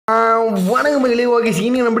வணக்கம் மகளே. Okay,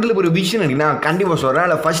 senior நம்பரில் ஒரு விஷயம் இருக்குன்னா கண்டிப்பாக சொல்கிறேன்.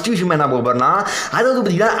 அதில் ஃபஸ்ட் விஷயம் என்ன பார்க்க போகிறேன்னா, அதாவது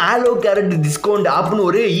பார்த்தீங்கன்னா ஆலோ கேரக்டர் டிஸ்கவுண்ட் அப்படின்னு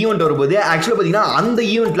ஒரு ஈவெண்ட் வரும்போது ஆக்சுவலாக பார்த்தீங்கன்னா அந்த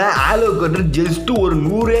ஈவெண்ட்டில் ஆலோ கேரக்டர் ஜஸ்ட்டு ஒரு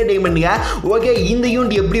 100 டைமண்டுங்க. ஓகே, இந்த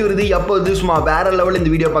ஈவெண்ட் எப்படி வருது, எப்போ வருது, சும்மா வேறு லெவலில்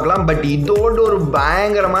இந்த வீடியோ பார்க்கலாம். பட் இதோட ஒரு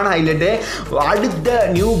பயங்கரமான ஹைலைட்டு, அடுத்த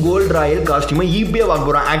நியூ கோல்டு ராயல் காஸ்டியூமை ஈபியாக பார்க்க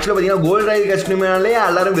போகிறோம். ஆக்சுவலாக பார்த்தீங்கன்னா கோல்டு ராயல் காஸ்டியூம்னாலே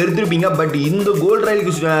எல்லாரும் வெறுத்துருப்பீங்க. பட் இந்த கோல்டு ராயல்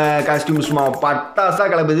காஸ்டியூம் சும்மா பட்டாசாக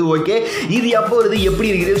கிளம்புது. ஓகே, இது எப்போ வருது,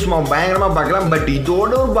 எப்படி இருக்குது, சும்மா பயங்கரமாக பார்க்கலாம். பட்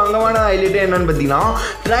இதோட ஒரு பங்கமான ஹைலைட்டு என்னன்னு பார்த்தீங்கன்னா,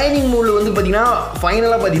 ட்ரைனிங் மூடில் வந்து பார்த்தீங்கன்னா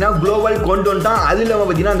ஃபைனலாக பார்த்தீங்கன்னா குளோவால் கொண்டு வந்துட்டான். அது இல்லாமல்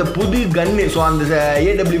பார்த்தீங்கன்னா அந்த புது கன்னு, ஸோ அந்த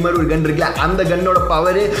ஏடபிள்யூ மாதிரி ஒரு கன் இருக்குல்ல, அந்த கன்னோட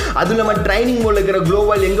பவர், அதுவும் இல்லாமல் ட்ரைனிங் மூடில் இருக்கிற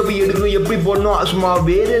குளோவால் எங்கே போய் எடுக்கணும், எப்படி போடணும், சும்மா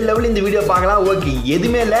வேறு லெவலில் இந்த வீடியோ பார்க்கலாம். ஓகே,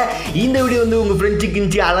 எதுவுமே இல்லை, இந்த வீடியோ வந்து உங்கள் ஃப்ரெண்ட்ஸுக்கு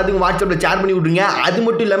கிஞ்சி எல்லாத்துக்கும் வாட்ஸ்அப்பில் ஷேர் பண்ணி விட்ருங்க. அது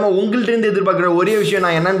மட்டும் இல்லாமல் உங்கள்கிட்ட இருந்து எதிர்பார்க்குற ஒரே விஷயம்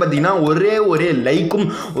நான் என்னன்னு பார்த்தீங்கன்னா ஒரே லைக்கும்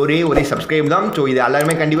ஒரே சப்ஸ்கிரைப் தான். ஸோ இது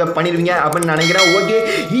எல்லாருமே கண்டிப்பாக பண்ணிடுவீங்க அப்படின்னு நினைக்கிறேன். ஓகே,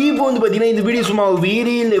 இப்போ வந்து பார்த்தீங்கன்னா இந்த வீடியோ சும்மா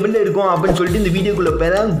வேறு லெவலில் இருக்கும் அப்படின்னு சொல்லிட்டு இந்த வீடியோக்குள்ளே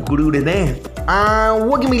பேர் தான் குடுகுடுதேன்.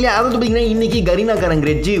 ஓகே மில்லியா, அதாவது பார்த்தீங்கன்னா இன்றைக்கி கரீனா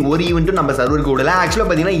காரங்கரேஜி ஒரு ஈவெண்ட்டும் நம்ம சர்வருக்கு விடல. ஆக்சுவலாக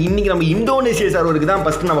பார்த்தீங்கன்னா இன்றைக்கி நம்ம இந்தோனேஷியா சர்வருக்கு தான்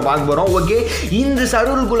ஃபஸ்ட்டு நம்ம பார்க்க போகிறோம். ஓகே, இந்த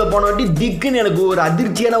சர்வருக்குள்ளே போன வாட்டி திக்குன்னு எனக்கு ஒரு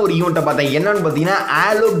அதிர்ச்சியான ஒரு ஈவெண்ட்டை பார்த்தேன். என்னன்னு பார்த்தீங்கன்னா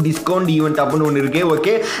ஆலோ டிஸ்கவுண்ட் ஈவெண்ட் அப்படின்னு ஒன்று இருக்குது.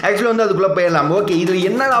 ஓகே, ஆக்சுவலாக வந்து அதுக்குள்ளே போயிடலாம். ஓகே, இதில்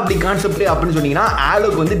என்ன அப்படி கான்செப்ட் அப்படின்னு சொன்னீங்கன்னா,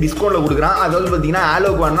 ஆலோக்கு வந்து டிஸ்கவுண்ட்டில் கொடுக்குறான். அதாவது பார்த்தீங்கன்னா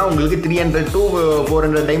ஆலோக்கு வேணா உங்களுக்கு 300 to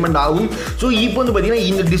 400 டைமண்ட் ஆகும். ஸோ இப்போ வந்து பார்த்தீங்கன்னா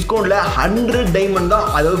இந்த டிஸ்கவுண்ட்டில் 100 டைமண்ட் தான்,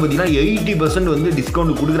 அதாவது பார்த்தீங்கன்னா 80% வந்து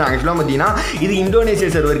டிஸ்கவுண்ட் கொடுக்குறாங்க. ஆக்சுவலாக பார்த்தீங்கன்னா இது இந்தோனேஷியா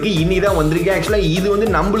சர்வருக்கு இன்னி தான் வந்திருக்கு. ஆக்சுவலாக இது வந்து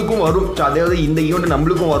நம்மளுக்கும் வரும். ஸோ அதாவது இந்த ஈவெண்ட்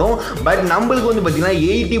நம்மளுக்கும் வரும். பட் நம்மளுக்கு வந்து பார்த்தீங்கன்னா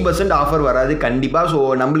 80% ஆஃபர் வராது கண்டிப்பாக. ஸோ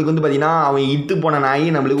நம்மளுக்கு வந்து பார்த்தீங்கன்னா அவன் இட்டு போன நாய்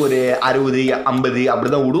நம்மளுக்கு ஒரு 60 50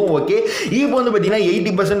 அப்படி தான் விடும். ஓகே, இப்போ வந்து பார்த்தீங்கன்னா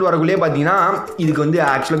 80% வரக்குள்ளே பார்த்தீங்கன்னா இதுக்கு வந்து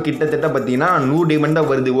ஆக்சுவலாக கிட்டத்தட்ட பார்த்தீங்கன்னா 100 டைமண்ட் தான்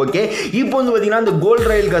வருது. ஓகே, இப்போ வந்து பார்த்தீங்கன்னா இந்த கோல்டு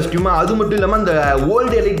ராயல் காஸ்டியூம், அது மட்டும் இல்லாமல் அந்த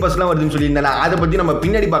ஓல்டு எலைட் பஸ்லாம் வருதுன்னு சொல்லியிருந்தேன். அதை பற்றி நம்ம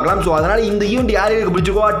பின்னாடி பார்க்கலாம். ஸோ அதனால் இந்த ஈவெண்ட் யார் யாருக்கு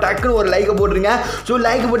பிடிச்சிக்கோ டக்குன்னு ஒரு லைக்கை போட்டுருங்க. ஸோ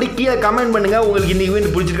லைக் போட்டு கீழே கமெண்ட் பண்ணுங்க உங்களுக்கு இந்த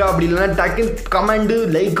ஈவெண்ட் பிடிச்சிருக்கா, அப்படி இல்லைன்னா டக்குன்னு கமெண்ட்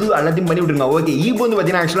லைக்கு எல்லாத்தையும் பண்ணி விட்டுருங்க. ஓகே, இப்போ வந்து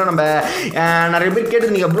பார்த்தீங்கன்னா ஆக்சுவலாக நம்ம நிறைய பேர்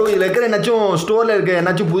கேட்டுருந்தீங்க, ப்ரோ இதில் இருக்கிற என்னாச்சும் ஸ்டோரில் இருக்க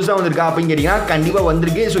என்னாச்சும் புதுசாக வந்திருக்கா அப்படின்னு கேட்டிங்கன்னா கண்டிப்பாக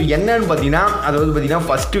வந்திருக்கு. ஸோ என்னன்னு பார்த்தீங்கன்னா அதாவது பார்த்தீங்கன்னா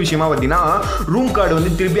ஃபஸ்ட்டு விஷயமா பார்த்தீங்கன்னா ரூம் கார்டு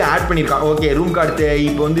வந்து திருப்பி ஆட் பண்ணியிருக்கான். ஓகே, ரூம் கார்டு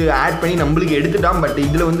இப்போ வந்து ஆட் பண்ணி நம்மளுக்கு எடுத்துட்டான். பட்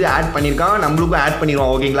இதில் வந்து ஆட் பண்ணியிருக்கான், நம்மளுக்கும் ஆட்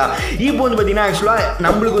பண்ணிடுவோம். ஓகேங்களா, இப்போ வந்து பார்த்தீங்கன்னா ஆக்சுவலாக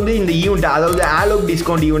நம்மளுக்கு வந்து இந்த ஈவெண்ட் அதாவது ஆலோ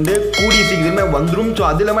டிஸ்கவுண்ட் ஈவெண்ட் கூடிய சீக்கிரமே வந்துடும். ஸோ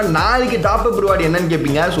அது இல்லாமல் நாளைக்கு டாப் அப் ரிவார்டு என்னன்னு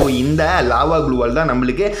கேட்பீங்க. ஸோ இந்த லாவா குளூவால் தான்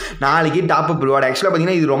நம்மளுக்கு நாளைக்கு டாப் அப் ரிவார்டு. ஆக்சுவலாக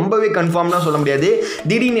பார்த்தீங்கன்னா இது ரொம்பவே கன்ஃபார்ம் தான் சொல்ல முடியாது,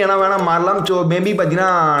 திடீர்னு என்ன வேணால் மாறலாம். ஸோ மேபி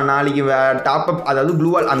பார்த்தீங்கன்னா நாளைக்கு டாப் அப் அதாவது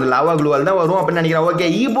குளூவால் அந்த லாவா குளூவால் தான் வரும் அப்படின்னு நினைக்கிறேன். ஓகே,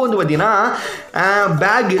 இப்போ வந்து பார்த்தீங்கன்னா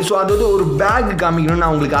பேக், ஸோ அதாவது ஒரு பேக் காமிக்கணும்னு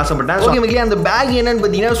நான் உங்களுக்கு ஆசைப்பட்டேன். ஓகே மில்லியா, அந்த பேக் என்னன்னு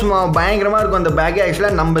பார்த்தீங்கன்னா சும்மா பயங்கரமாக இருக்கும் அந்த பேக்.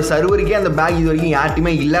 ஆக்சுவலாக நம்ம சர்வருக்கே அந்த பேக் இது வரைக்கும்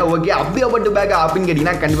யார்ட்டுமே இல்லை. ஓகே, அப்படியாப்பட்ட பேக் அப்படின்னு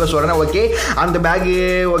கேட்டிங்கன்னா கண்டிப்பாக சொல்கிறேன். ஓகே, அந்த பேக்கு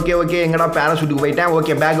ஓகே எங்கடா பேராசூட்டுக்கு போயிட்டேன்.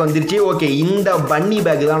 ஓகே, பேக் வந்துருச்சு. ஓகே, இந்த பன்னி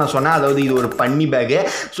பேக் தான் நான் சொன்னேன், அதாவது இது ஒரு பன்னி பேக்கு.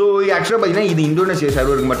 ஸோ ஆக்சுவலாக பார்த்தீங்கன்னா இது இந்தோனேஷியா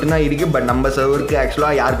சர்வருக்கு மட்டும்தான் இருக்குது. பட் நம்ம சர்வருக்கு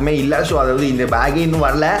ஆக்சுவலாக யாருக்குமே இல்லை. ஸோ அதாவது இந்த பேக்கே இன்னும்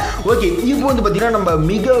வரல. ஓகே, இப்போ வந்து பார்த்தீங்கன்னா நம்ம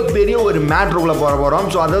மிகப்பெரிய ஒரு மேட்ருக்குள்ளே போகிறோம்.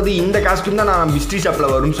 ஸோ அதாவது இந்த காஸ்ட்யூம் தான் நான் மிஸ்ட்ரி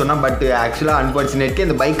ஷாப்பில் வரும்னு சொன்னேன். பட் ஆக்சுவலாக அன்ஃபார்ச்சுனேட்லி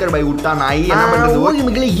இந்த பைக்கர் பை விட்டா நாய் என்ன பண்ணுறது. ஓகே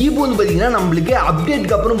மக்களே, இப்போ வந்து பார்த்தீங்கன்னா நம்மளுக்கு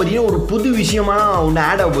அப்டேட்டுக்கு அப்புறம் பார்த்தீங்கன்னா ஒரு புது விஷயமா ஒன்று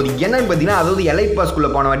ஆட் ஆக போகுது. என்னன்னு பார்த்தீங்கன்னா அதாவது எலைட்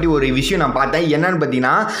பாஸ்க்குள்ளே போன வாட்டி ஒரு விஷயம் நான் பார்த்தேன். என்னன்னு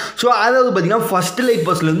பார்த்தீங்கன்னா ஸோ அதாவது பார்த்தீங்கன்னா ஃபர்ஸ்ட் லைட்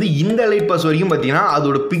பாஸ்லேருந்து இந்த லைட் பாஸ் வரைக்கும் பார்த்தீங்கன்னா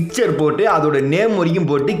அதோட பிக்சர் போட்டு அதோட நேம் வரைக்கும்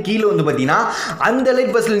போட்டு கீழே வந்து பார்த்தீங்கன்னா அந்த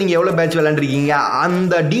லைட் பாஸில் நீங்கள் எவ்வளோ பேட்ச் விளையாண்டுருக்கீங்க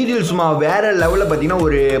அந்த டீட்டெயில்ஸ் சும்மா வேறு லெவலில் பார்த்தீங்கன்னா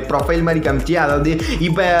ஒரு ப்ரொஃபைல் மாதிரி காமிச்சு, அதாவது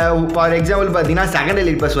இப்போ ஃபார் எக்ஸாம்பிள் பார்த்தீங்கன்னா செகண்ட்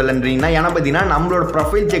எலைட் பாஸ் விளையாண்டுறீங்கன்னா ஏன்னா பார்த்தீங்கன்னா நம்மளோட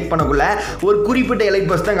ப்ரொஃபைல் செக் பண்ணக்குள்ள ஒரு குறிப்பிட்ட எலைட்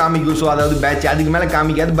பாஸ் தான் காமிக்கும். ஸோ அதாவது பேட்ச் அதுக்கு மேலே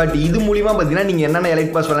காமிக்காது. பட் இது மூலிமா பார்த்தீங்கன்னா நீங்கள் என்னென்ன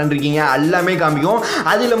எலைட் பாஸ் விளையாண்டுருக்கீங்க எல்லாமே காமிக்கும்.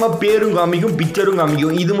 அது இல்லாமல் பேரும் காமிக்கும், பிக்சரும்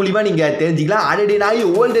காமிக்கும். இது மூலிமா நீங்கள் தெரிஞ்சிக்கலாம். ஆல்ரெடி நான்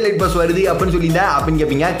ஓல்டு எலைட் பாஸ் வருது அப்படின்னு சொல்லியிருந்தேன் அப்படின்னு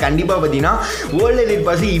கேட்பீங்க. கண்டிப்பாக பார்த்தீங்கன்னா ஓல்டு எலைட்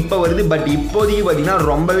பாஸ் இப்போ வருது. பட் இப்போதைக்கு பார்த்தீங்கன்னா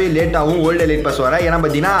ரொம்பவே லேட் ஆகும் ஓல்டு எலைட் பாஸ் வர. ஏன்னா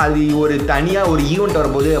பார்த்தீங்கன்னா அது ஒரு தனியாக ஒரு ஈவெண்ட்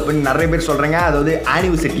வரப்போகுது அப்படின்னு நிறைய பேர் சொல்கிறாங்க. அதாவது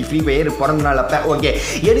ஆனிவர்சரி ஃப்ரீ ஃபயர் பிறந்த நாள் அப்போ. ஓகே,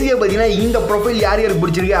 எதுவே பார்த்தீங்கன்னா இந்த ப்ரொஃபைல் யார் யாருக்கு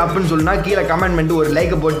பிடிச்சிருக்கு அப்படின்னு சொன்னால் கீழே கமெண்ட் பண்ணிட்டு ஒரு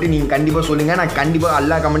லைக்கை போட்டு நீங்கள் கண்டிப்பாக சொல்லுங்கள். நான் கண்டிப்பாக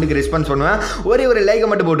எல்லா கமெண்ட்டுக்கு ரெஸ்பான்ஸ் பண்ணுவேன். ஒரு லைக்கை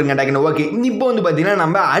மட்டும் போட்டுருங்க டக்குன்னு. ஓகே, இப்போ வந்து பார்த்தீங்கன்னா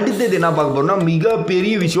நம்ம அடுத்தது என்ன பார்க்க போகிறோம்னா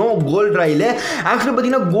மிகப்பெரிய விஷயம் கோல்டு ராயில். ஆக்சுவலாக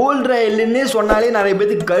பார்த்தீங்கன்னா கோல்டு ராயில்னு சொன்னாலே நிறைய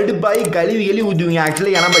பேருக்கு கடுப்பாகி கழுவி ஊற்றுவீங்க.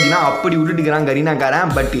 ஆக்சுவலாக ஏன்னா பார்த்தீங்கன்னா அப்படி விட்டுட்டுக்கிறான்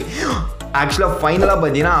கரீனாக்காரன். பட் ஆக்சுவலாக ஃபைனலாக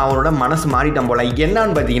பார்த்தீங்கன்னா அவனோட மனசு மாறிட்டான் போல.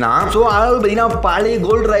 என்னன்னு பார்த்தீங்கன்னா அதாவது பார்த்தீங்கன்னா பழைய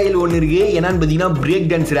கோல்டு ராயல் ஒன்று இருக்குது. என்னன்னு பார்த்தீங்கன்னா பிரேக்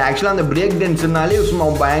டான்ஸர். ஆக்சுவலாக அந்த பிரேக் டான்ஸ்னாலே சும்மா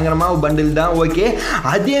பயங்கரமாக பண்டில் தான். ஓகே,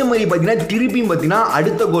 அதே மாதிரி பார்த்தீங்கன்னா திருப்பியும் பார்த்தீங்கன்னா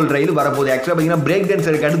அடுத்த கோல்டு ராயல் வரப்போகுது. ஆக்சுவலாக பார்த்தீங்கன்னா பிரேக்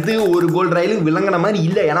டான்ஸருக்கு அடுத்து ஒரு கோல்டு ராயல் விளங்கின மாதிரி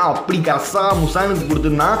இல்லை. ஏன்னா அப்படி கசா முசானுக்கு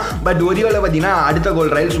கொடுத்துருந்தான். பட் ஒருவேளை பார்த்தீங்கன்னா அடுத்த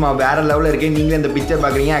கோல்டு ராயல் சும்மா வேற லெவலில் இருக்குது. நீங்களே இந்த பிக்சர்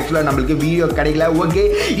பார்க்குறீங்க. ஆக்சுவலாக நம்மளுக்கு வீடியோ கிடைக்கல. ஓகே,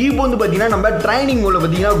 இப்போ வந்து பார்த்தீங்கன்னா நம்ம ட்ரைனிங் மூலம்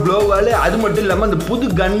பார்த்தீங்கன்னா குளோவால், அது மட்டும் இல்லாமல் அந்த புது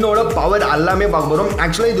கன்னோட பவர் எல்லாமே பார்க்க போகிறோம்.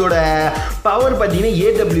 ஆக்சுவலாக இதோட பவர் பார்த்தீங்கன்னா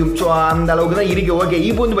AW, ஸோ அந்த அளவுக்கு தான் இருக்குது. ஓகே,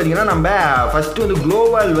 இப்போ வந்து பார்த்தீங்கன்னா நம்ம ஃபஸ்ட்டு வந்து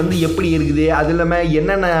குளோவால் வந்து எப்படி இருக்குது, அது இல்லாமல்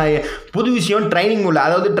என்னென்ன புது விஷயம் ட்ரைனிங் மோடில்,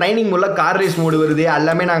 அதாவது ட்ரைனிங் மோடில் கார் ரேஸ் மோடு வருது,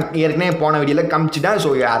 எல்லாமே நான் ஏற்கனவே போன வீடியோவில் காமிச்சிட்டேன். ஸோ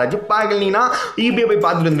யாராச்சும் பார்க்கலீங்கன்னா இப்போ போய்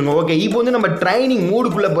பார்த்துட்டு வந்துருங்க. ஓகே, இப்போ வந்து நம்ம ட்ரைனிங்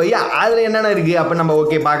மோடுக்குள்ளே போய் அதில் என்னென்ன இருக்குது அப்போ நம்ம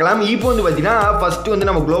ஓகே பார்க்கலாம். இப்போ வந்து பார்த்தீங்கன்னா ஃபஸ்ட்டு வந்து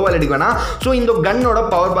நம்ம குளோவால் எடுக்க வேணாம். ஸோ இந்த கன்னோட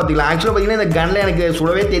பவர் பார்த்துக்கலாம். ஆக்சுவலாக பார்த்தீங்கன்னா இந்த கன்னில் எனக்கு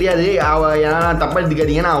சுடவே தெரியாது. ஏன்னா தப்பாக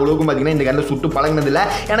எடுத்துக்காதீங்க, நான் அவ்வளோக்கும் பார்த்தீங்கன்னா இந்த கன்னை சுட்டு பழகினதில்லை.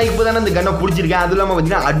 ஏன்னா இப்போ தானே இந்த கன்னை பிடிச்சிருக்கேன். அது இல்லாமல்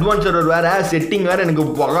பார்த்தீங்கன்னா அட்வான்ஸர் வேறு செட்டிங் வேறு எனக்கு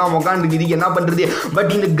மொக்கான்னு இருக்குது. என்ன பண்ணுறது?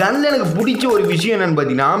 பட் இந்த கன்னில் எனக்கு பிடிச்ச ஒரு விஷயம் என்னென்னு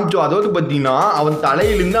பார்த்தீங்கன்னா, ஸோ அதாவது பார்த்தீங்கன்னா அவன்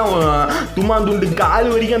தலையிலேருந்து அவன் துமாந்துண்டு கால்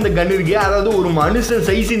வரைக்கும் அந்த கன் இருக்குது. அதாவது ஒரு மனுஷன்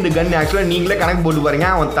சைஸ் இந்த கன். ஆக்சுவலாக நீங்களே கணக்கு போட்டு பாருங்க.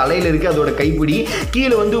 அவன் தலையில் இருக்குது அதோட கைப்பிடி,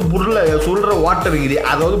 கீழே வந்து புருளை சொல்கிற வாட்டர் இருக்குது.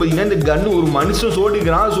 அதாவது பார்த்தீங்கன்னா இந்த கன் ஒரு மனுஷன்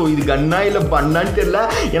சோட்டுக்கிறான். ஸோ இது கன்னா இல்லை பண்ணான்னு தெரியல.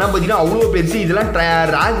 ஏன்னா பார்த்தீங்கன்னா அவ்வளோ பெருசு. இதெல்லாம்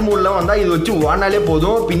ரேக் மோட்லாம் வந்தால் இது வச்சு ஓனாலே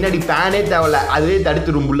போதும், பின்னாடி ஃபேனே தேவையில்ல, அதுவே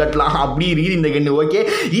தடுத்துடும் புல்லட்லாம். அப்படி இருக்குது இந்த கன்று. ஓகே,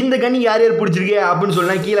 இந்த கன்று யார் யார் பிடிச்சிருக்கு அப்படின்னு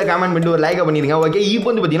சொல்லலாம் கீழே கமெண்ட் பண்ணிட்டு ஒரு லைக் பண்ணிடுங்க. ஓகே, இப்போ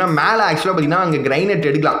வந்து பார்த்தீங்கன்னா மேலே ஆக்சுவலாக பார்த்தீங்கன்னா அங்கே கிரைனட்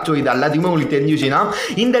எடுக்கலாம். ஸோ இது எல்லாத்தையுமே உங்களுக்கு தெரிஞ்ச விஷயம் தான்.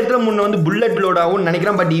 இந்த இடத்துல முன்ன வந்து புல்லட் லோட் ஆகும்னு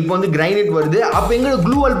நினைக்கிறேன். பட் இப்போ வந்து கிரைனட் வருது. அப்போ எங்கே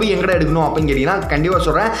க்ளூவால் போய் எங்கடா எடுக்கணும் அப்படின்னு கேட்டிங்கன்னா கண்டிப்பாக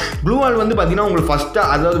சொல்கிறேன். க்ளூவால் வந்து பார்த்தீங்கன்னா உங்களுக்கு ஃபஸ்ட்டாக,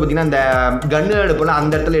 அதாவது பார்த்தீங்கன்னா இந்த கன்று எடுப்போம்ல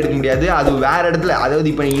அந்த இடத்துல எடுக்க முடியாது. அது வேறு இடத்துல, அதாவது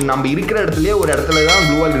இப்போ நம்ம இருக்கிற இடத்துலேயே ஒரு இடத்துல தான்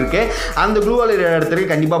க்ளூவால் இருக்குது. அந்த க்ளூவால் இடத்துக்கு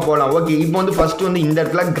கண்டிப்பாக போகலாம். ஓகே, இப்போ வந்து ஃபஸ்ட்டு வந்து இந்த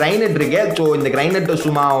இடத்துல கிரைனட் இருக்கு. ஸோ இந்த கிரைனட்டை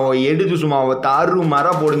சும்மா எடுத்து சும்மா தாறு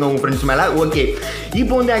மாறாக போடுங்க உங்கள் ஃப்ரெண்ட்ஸ் மேலே. ஓகே,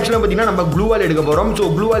 இப்போ வந்து ஆக்சுவலாக பார்த்தீங்கன்னா நம்ம க்ளூவால் எடுக்க போகிறோம். ஸோ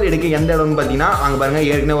க்ளூவால் எடுக்க எந்த இடம்னு பார்த்தீங்கன்னா அங்கே பாருங்கள்,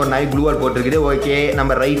 ஏற்கனவே ஒரு நாய் க்ளூவால் போட்டிருக்குது. ஓகே,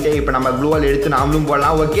 நம்ம ரைட்டே இப்போ நம்ம க்ளூவால் எடுத்து நாமளும்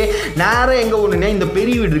போடலாம். ஓகே, நேரம் எங்கே ஒன்றுனா இந்த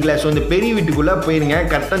பெரிய வீடு இருக்குல்ல, ஸோ இந்த பெரிய வீட்டுக்குள்ளே போயிருங்க.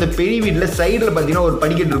 கரெக்டாக அந்த பெரிய வீட்டில் சைடில் பார்த்தீங்கன்னா ஒரு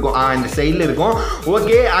படிக்கட்டு இருக்கும். இந்த சைடில் இருக்கும்.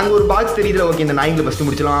 ஓகே, அங்கே ஒரு பாக்ஸ் தெரியுதுல. ஓகே, இந்த நாய்களை ஃபஸ்ட்டு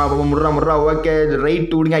முடிச்சலாம். முடுறா. ஓகே,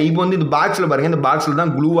 ரைட் விடுங்க. இப்போ வந்து இந்த பாக்ஸில் பாருங்கள், இந்த பாக்ஸில்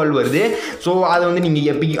தான் க்ளூவால் வருது. ஸோ அதை வந்து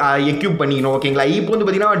நீங்கள் எக்யூப் பண்ணிக்கணும். ஓகேங்களா, இப்போ வந்து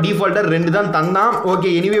பார்த்தீங்கன்னா டிஃபால்ட்டாக 2 தான் தந்தான். ஓகே,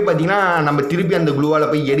 எனிவே பார்த்தீங்கன்னா நம்ம திருப்பி அந்த க்ளூவால்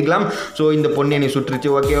போய் எடுக்கலாம். ஸோ இந்த பொண்ணு என்னை சுட்டுருச்சு.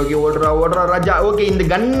 ஓகே, ஓடுறா ராஜா. ஓகே, இந்த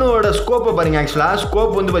கன்னோட ஸ்கோப்பை பாருங்க. ஆக்சுவலாக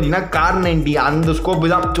ஸ்கோப் வந்து பார்த்தீங்கன்னா கார் 90 அந்த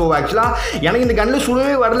ஸ்கோப்பு தான். ஸோ ஆக்சுவலாக எனக்கு இந்த கன்னில்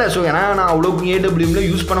சுடவே வரல. ஸோ ஏன்னா நான் அவ்வளோக்கு AWல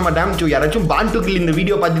யூஸ் பண்ண மாட்டேன். ஸோ யாராச்சும் பாண்டுக்கில் இந்த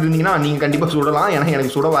வீடியோ பார்த்துட்டு இருந்தீங்கன்னா நீங்கள் கண்டிப்பாக சுடலாம். ஏன்னா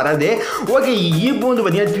எனக்கு சுட வராது. ஓகே, இப்போ வந்து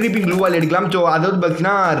பார்த்தீங்கன்னா திருப்பி க்ளூவால் எடுக்கலாம். ஸோ அதாவது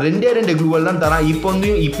பார்த்தீங்கன்னா 2 க்ளூவால் தான் தரான். இப்போயும்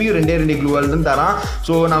 2 க்ளூவால் தான் தரான்.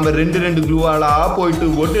 ஸோ நம்ம 2 க்ளூவாலாக போயிட்டு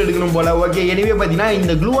போட்டு எடுக்கணும் போல். ஓகே, எனவே பார்த்தீங்கன்னா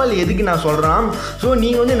இந்த க்ளூவால் எதுக்கு நான் சொல்கிறேன், ஸோ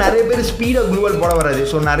நீங்கள் வந்து நிறைய பேர் ஸ்பீடாக க்ளூவால் போட வராது.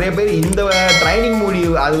 ஸோ நிறைய பேர் இந்த ட்ரைனிங்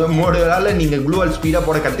மோடுகளால் நீங்கள் க்ளூவால் ஸ்பீடாக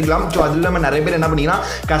போட கற்றுக்கலாம். ஸோ அது இல்லாமல் நிறைய பேர் என்ன பண்ணிங்கன்னா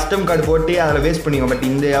கஸ்டம் கார்டு போட்டு அதில் வேஸ்ட் பண்ணிங்க. பட்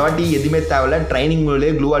இந்த வாட்டி எதுவுமே தேவையில்ல, ட்ரைனிங்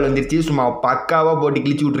மோட்லேயே க்ளூவால் வந்துருச்சு. சும்மா பக்காவாக போட்டு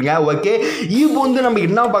கிழிச்சு விட்ருங்க. ஓகே, இப்போ வந்து நம்ம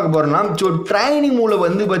என்ன பார்க்க போகிறோம்னா, ஸோ ட்ரைனிங் மோடில்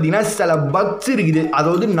வந்து பார்த்தீங்கன்னா சில பக்ஸ் இருக்குது.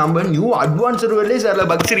 அதாவது நம்ம நியூ அட்வான்ஸ் சர்வர்லேயே சில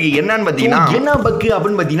பக்ஸ் இருக்குது. என்னன்னு பார்த்தீங்கன்னா என்ன பக்கு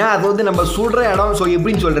அப்படின்னு பார்த்தீங்கன்னா, அதாவது நம்ம சுடுற இடம். ஸோ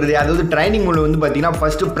எப்படின்னு சொல்கிறது, அதாவது ட்ரைனிங் மோடில் வந்து பார்த்தீங்கன்னா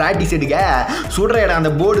ஃபஸ்ட்டு ப்ராக்டிஸ் எடுக்க சுடுற இடம்,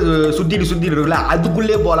 அந்த போர்டு சுற்றிட்டு இருக்குல்ல,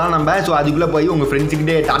 அதுக்குள்ளே போகலாம் நம்ம. ஸோ அதுக்குள்ளே போய் உங்கள்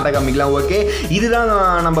ஃப்ரெண்ட்ஸுக்கிட்டே டாட்டா காமிக்கலாம். ஓகே, இதுதான்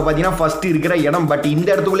நம்ம பார்த்தீங்கன்னா ஃபஸ்ட்டு இருக்கிற இடம். பட் இந்த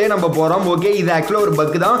இடத்துக்குள்ளே நம்ம போகிறோம். ஓகே, இது ஆக்சுவலாக ஒரு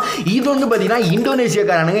பக்கு தான். இது வந்து பார்த்தீங்கன்னா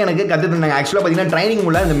இந்தோனேஷியாக்காரனுங்க எனக்கு கற்று தந்தாங்க. ஆக்சுவலாக பார்த்தீங்கன்னா ட்ரைனிங்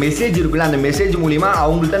மூலம் அந்த மெசேஜ் இருக்குல்ல, அந்த மெசேஜ் மூலிமா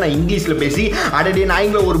அவங்கள்ட்ட நான் இங்கிலீஷில் பேசி அடடே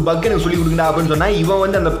நாய்களை ஒரு பக்கு எனக்கு சொல்லி கொடுக்குறா அப்படின்னு சொன்னால், இவன்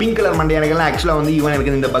வந்து அந்த பிங்க் கலர் மண்டையானங்கள்லாம் ஆக்சுவலாக வந்து இவன்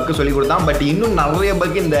எனக்கு இந்த பக்கு சொல்லி கொடுத்தான். பட் இன்னும் நிறைய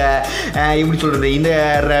பக்கு இந்த எப்படி சொல்கிறது இந்த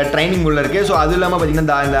ட்ரைனிங் உள்ள இருக்குது. ஸோ அது இல்லாமல்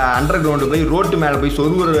பார்த்தீங்கன்னா இந்த அண்டர் கிரவுண்டு போய் ரோட்டு மேலே போய்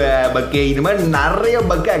சொருவுற பக்கு, இது மாதிரி நிறைய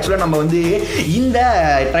பக்கு ஆக்சுவலாக நம்ம வந்து இந்த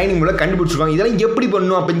ட்ரைனிங் மூலம் கண்டுபிடிச்சிருக்கோம். இதெல்லாம் எப்படி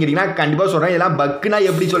பண்ணணும் அப்படின்னு கேட்டிங்கன்னா கண்டிப்பாக சொல்கிறேன். இதெல்லாம் பக்குனா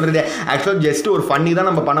எப்படி சொல்கிறது, ஆக்சுவலாக ஜஸ்ட் ஒரு ஃபன்னி தான்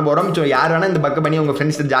நம்ம பண்ண போகிறோம். ஸோ யார் வேணால் இந்த பக்கை பண்ணி உங்கள்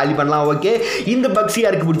ஃப்ரெண்ட்ஸ் ஜாலி பண்ணலாம். ஓகே, இந்த பக்ஸ்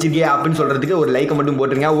யாருக்கு பிடிச்சிருக்கே அப்படின்னு சொல்கிறதுக்கு ஒரு லைக்கை மட்டும்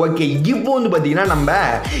போட்டுருங்க. ஓகே, இப்போ வந்து பார்த்தீங்கன்னா நம்ம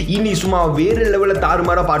இனி சும்மா வேறு லெவலில்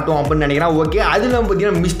தாறுமாறாக பாட்டோம் அப்படின்னு நினைக்கிறேன். ஓகே, அது இல்லாமல்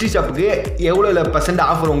பார்த்தீங்கன்னா மிஸ்ட்ரி ஷாப்புக்கு எவ்வளோ %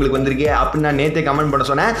 ஆஃபர் உங்களுக்கு வந்திருக்கு அப்படின்னு நான் நேற்றே கமெண்ட் பண்ண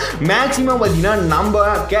சொன்னேன். மேக்ஸிமம் பார்த்தீங்கன்னா நம்ம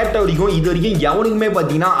கேட்ட வரைக்கும் இது வரைக்கும் எவனுக்குமே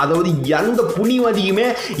பார்த்தீங்கன்னா, அதாவது எந்த புனிவாதிக்குமே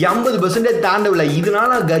 50% தாண்டவில்லை.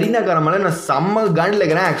 இதனால கரீனாக்கார மேலே நான் செம்ம காண்டில்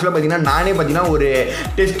இருக்கிறேன். ஆக்சுவலாக பார்த்தீங்கன்னா நானே பார்த்தீங்கன்னா ஒரு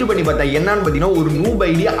டெஸ்ட் பண்ணி பார்த்தேன். என்னன்னு பார்த்தீங்கன்னா ஒரு நூப்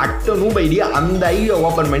ஐடியா அந்த ஐடியா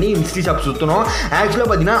ஓப்பன் பண்ணி மிஸ்ட்ரி ஷாப் சுற்றணும். ஆக்சுவலாக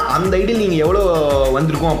பார்த்தீங்கன்னா அந்த ஐடியில் நீங்கள் எவ்வளோ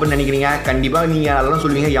வந்திருக்கும் அப்படின்னு நினைக்கிறீங்க? கண்டிப்பாக நீங்கள் அதெல்லாம்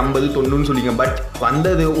சொல்லுவீங்க 80 90 சொல்லுவீங்க. பட்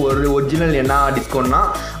வந்தது ஒரு ஒரிஜினல் என்ன டிஸ்கவுண்ட்னா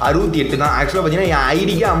 68 தான். ஆக்சுவலாக பார்த்தீங்கன்னா என்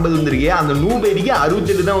ஐடிக்கு 50 வந்திருக்கு, அந்த நூப் ஐடிக்கு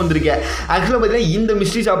 68 தான் வந்திருக்கு. ஆக்சுவலாக பார்த்தீங்கன்னா இந்த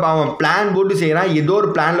மிஸ்ட்ரி ஷாப் அவன் பிளான் போட்டு செய்கிறான், ஏதோ ஒரு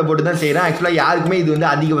பிளானில் போட்டு தான் செய்கிறான். ஆக்சுவலாக யாருக்குமே இது வந்து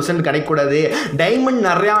அதிக % கிடைக்கக்கூடாது, டைமண்ட்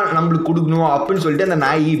நிறையா நம்மளுக்கு கொடுக்கணும் அப்படின்னு சொல்லிட்டு அந்த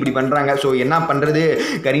நாய் இப்படி பண்ணுறாங்க. ஸோ என்ன பண்ணுறது,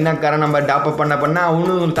 கரீனாக்காரன் நம்ம டாப்அப் பண்ண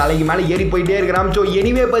அவனும் தலைக்கு மேலே ஏறி போயிட்டே இருக்கிறான். ஸோ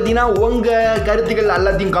எனிவே பார்த்தீங்கன்னா உங்கள் கருத்துக்கள்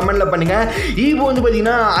எல்லாத்தையும் கமெண்ட்டில் பண்ணுங்கள். இப்போ வந்து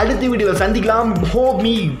பார்த்தீங்கன்னா அடுத்த வீடியோவில் சந்திக்கலாம். ஹோப்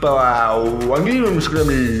மீ இப்போ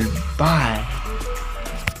பாய்.